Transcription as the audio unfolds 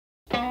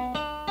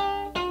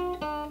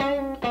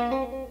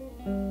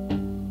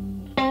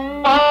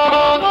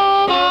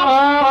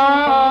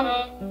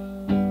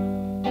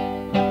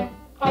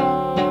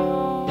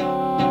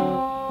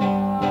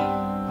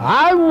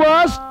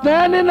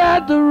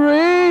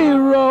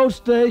railroad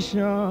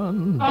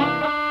station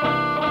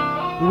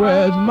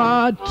with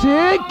my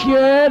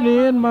ticket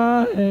in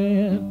my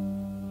hand.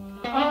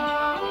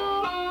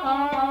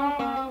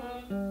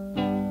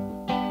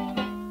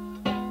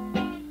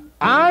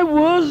 I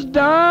was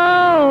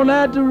down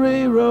at the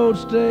railroad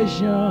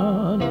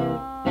station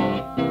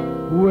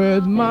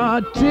with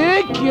my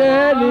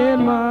ticket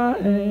in my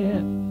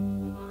hand.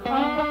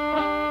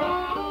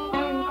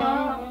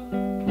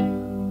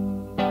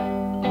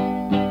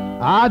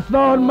 I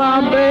thought my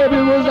baby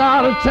was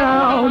out of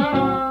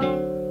town.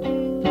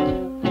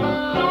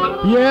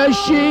 Yeah,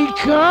 she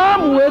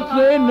come with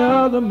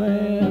another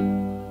man.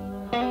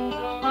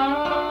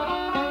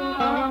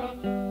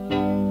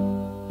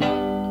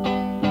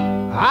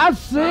 I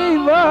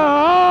save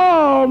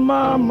all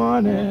my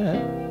money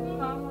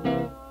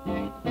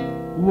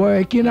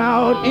working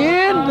out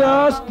in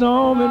the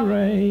storm and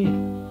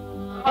rain.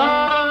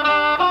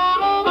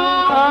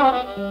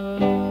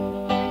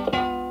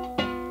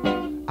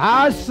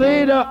 I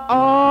saved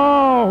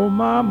all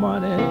my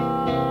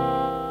money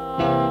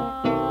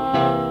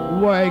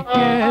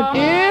working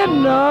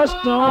in the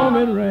storm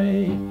and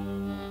rain.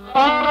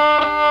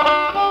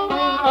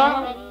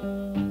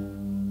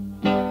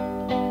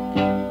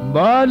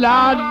 But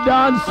I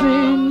done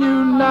seen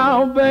you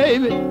now,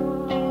 baby,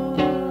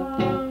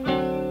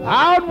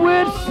 out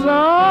with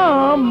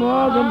some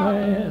other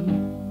man.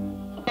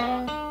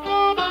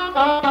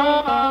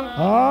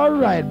 All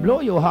right,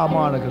 blow your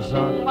harmonica,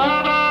 son.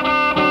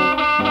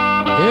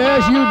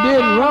 Yes, you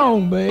did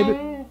wrong, baby.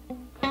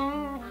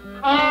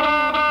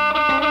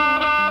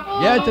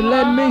 You have to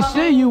let me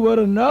see you with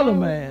another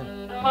man.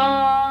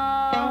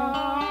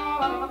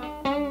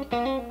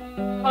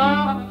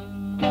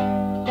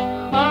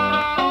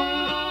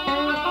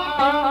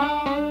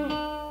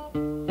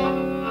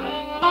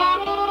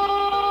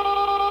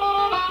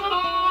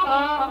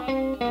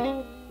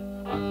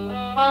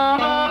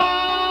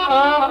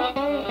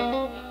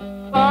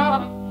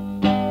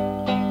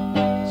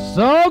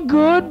 So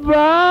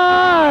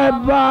goodbye,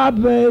 bye,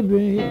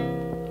 baby.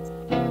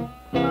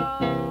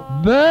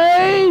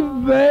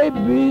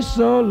 Baby,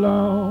 so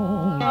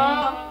long.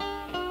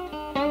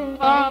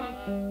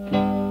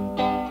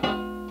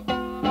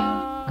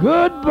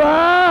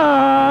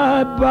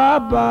 Goodbye,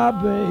 bye,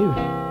 baby.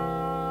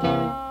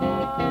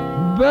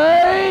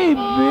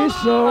 Baby,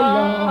 so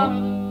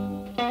long.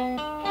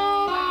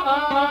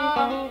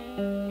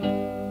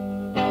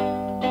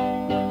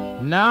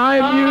 Now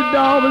if you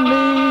don't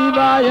believe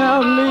I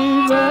am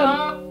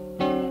leaving,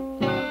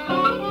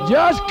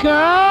 just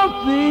count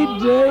the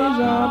days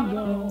I'm gone.